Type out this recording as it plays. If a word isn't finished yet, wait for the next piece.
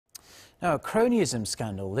Now, a cronyism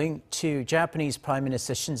scandal linked to Japanese Prime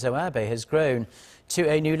Minister Shinzo Abe has grown to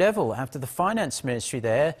a new level after the finance ministry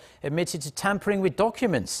there admitted to tampering with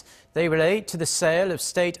documents. They relate to the sale of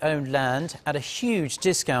state-owned land at a huge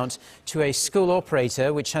discount to a school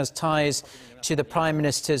operator which has ties to the Prime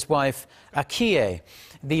Minister's wife, Akie.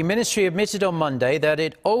 The ministry admitted on Monday that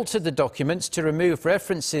it altered the documents to remove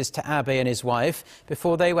references to Abe and his wife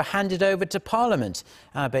before they were handed over to Parliament.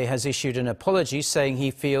 Abe has issued an apology saying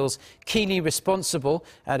he feels keenly responsible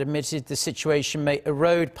and admitted the situation may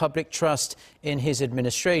erode public trust in his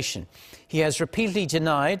administration. He has repeatedly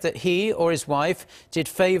denied that he or his wife did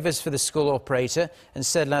favours for the school operator and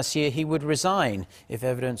said last year he would resign if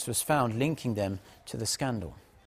evidence was found linking them to the scandal.